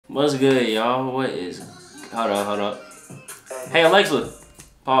What's good, y'all? What is... Hold up. Hey, Alexa.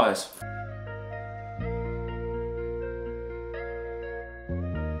 Pause.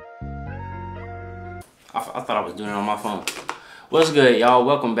 I thought I was doing it on my phone. What's good, y'all?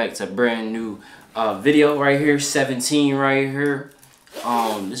 Welcome back to a brand new video right here. 17 right here.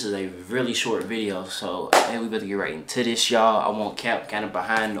 This is a really short video, so hey, we better get right into this, y'all. I won't cap, kind of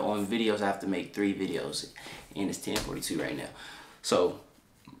behind on videos. I have to make 3 videos, and it's 10:42 right now. So,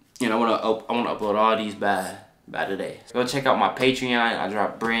 you know, I want to upload all these by today. So go check out my Patreon. I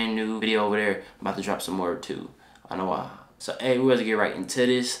dropped brand new video over there. I'm about to drop some more too. I know why. So hey, we better get right into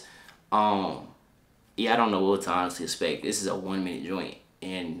this. Yeah, I don't know what time to expect. This is a 1-minute joint,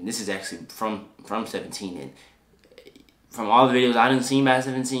 and this is actually from 17. And from all the videos I didn't see by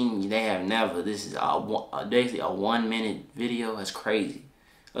 17, they have never. This is basically a 1-minute video. That's crazy.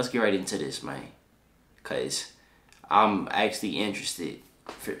 Let's get right into this, man, cause I'm actually interested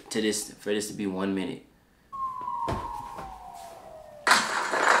for this to be 1 minute.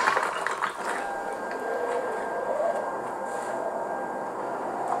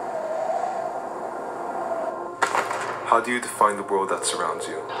 How do you define the world that surrounds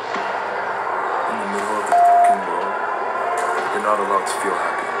you? In the middle of the fucking world, you're not allowed to feel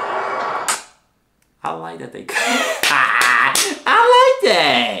happy. I like that they I like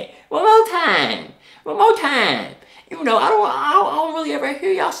that. One more time. One more time. You know, I don't really ever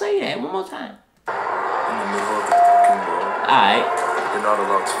hear y'all say that. One more time. In the middle of the fucking world, alright, you're not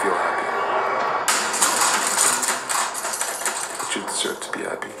allowed to feel happy. But you deserve to be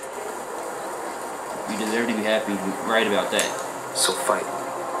happy. You deserve to be happy, right about that. So fight.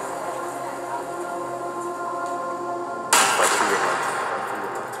 Fight for your life.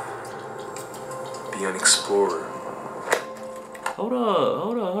 Be an explorer. Hold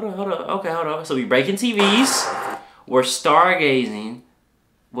up. Okay, hold up. So we breaking TVs. We're stargazing.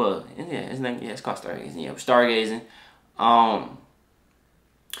 Well, yeah, it's called stargazing. Yeah, we're stargazing.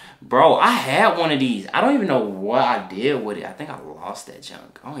 Bro, I had one of these. I don't even know what I did with it. I think I lost that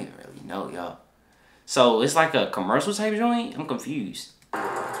junk. I don't even really know, y'all. So it's like a commercial type joint? I'm confused. Be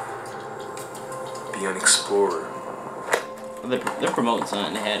an explorer. They're promoting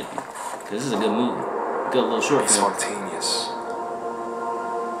something. They had to be. Because this is a good movie. Good little short film. Be spontaneous.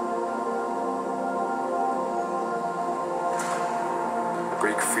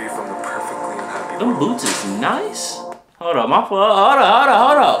 Break free from the perfectly unhappy Them world. boots is nice. Hold up, my fault.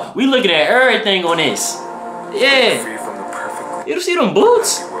 Hold up. We looking at everything on this. Yeah. Break free from the perfectly You see them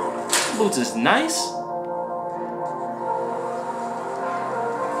boots? unhappy world. Them boots is nice.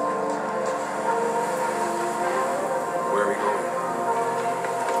 Where are we going?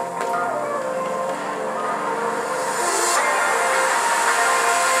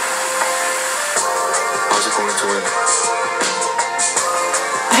 How's it going to end?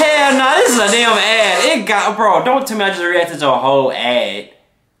 Hell no, this is a damn ad. Bro, don't tell me I just reacted to a whole ad.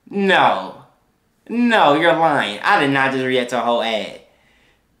 No, you're lying. I did not just react to a whole ad.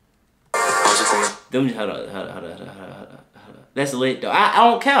 How's it going? Hold up. That's lit though. I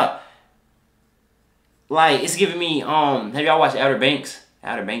don't count. Like, it's giving me, have y'all watched Outer Banks?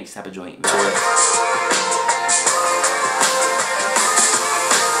 Outer Banks type of joint.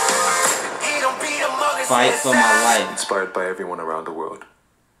 Fight for my life. Inspired by everyone around the world.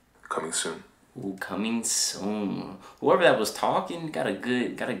 Coming soon. Ooh, coming soon. Whoever that was talking got a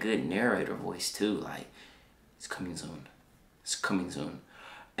good narrator voice too. Like, it's coming soon. It's coming soon.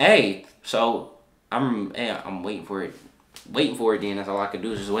 Hey, so I'm waiting for it. Then that's all I can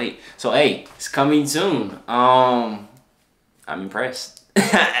do is just wait. So hey, it's coming soon. I'm impressed.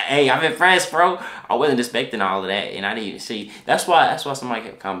 Hey, I'm impressed, bro. I wasn't expecting all of that, and I didn't even see. That's why somebody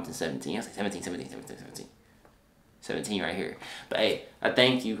kept commenting 17. I was like 17 right here. But hey, I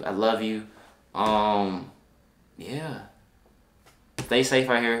thank you. I love you. Yeah. Stay safe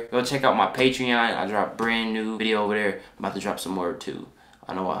out here. Go check out my Patreon. I dropped brand new video over there. I'm about to drop some more too.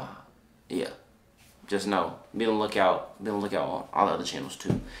 I know why. Yeah. Just know. Be on the lookout. Be on the lookout on all the other channels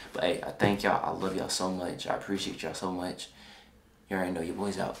too. But hey, I thank y'all. I love y'all so much. I appreciate y'all so much. You already know your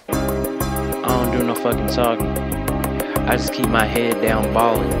boy's out. I don't do no fucking talking. I just keep my head down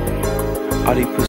balling. All these